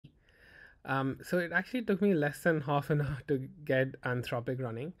So it actually took me less than half an hour to get Anthropic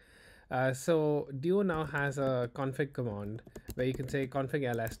running. So Duo now has a config command where you can say config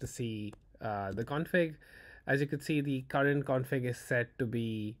ls to see the config. As you can see, the current config is set to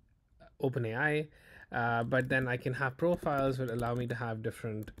be OpenAI, but then I can have profiles would allow me to have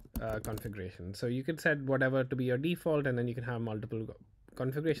different configurations. So you could set whatever to be your default, and then you can have multiple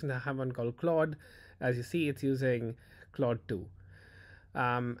configurations. I have one called Claude. As you see, it's using Claude 2.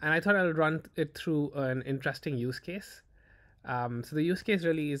 And I thought I'll run it through an interesting use case. So the use case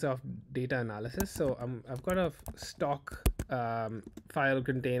really is of data analysis. So I've got a stock file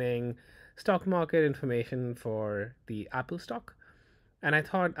containing stock market information for the Apple stock. And I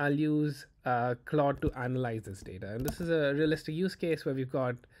thought I'll use Claude to analyze this data. And this is a realistic use case where we've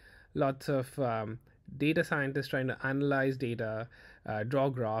got lots of data scientists trying to analyze data, draw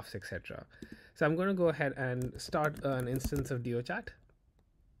graphs, etc. So I'm going to go ahead and start an instance of DioChat.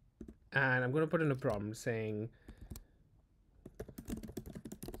 And I'm going to put in a prompt saying,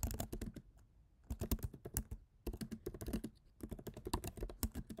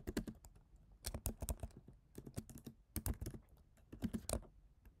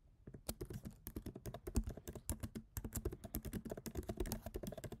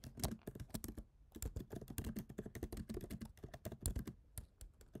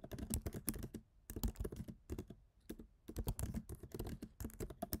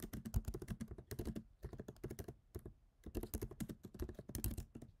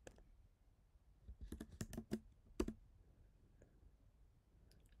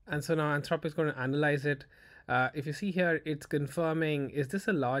 and so now Anthropic is going to analyze it. If you see here, it's confirming, is this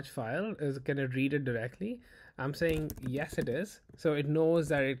a large file? Can it read it directly? I'm saying yes, it is. So it knows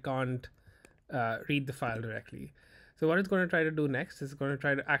that it can't read the file directly. So what it's going to try to do next is going to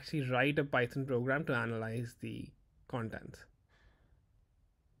try to actually write a Python program to analyze the contents.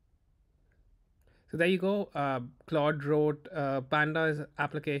 So there you go. Claude wrote Panda's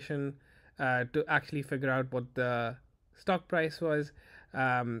application to actually figure out what the stock price was,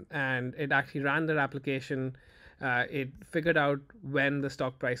 and it actually ran their application. It figured out when the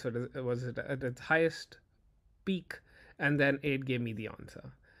stock price was at its highest peak, and then it gave me the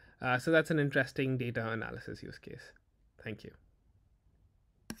answer. So that's an interesting data analysis use case. Thank you.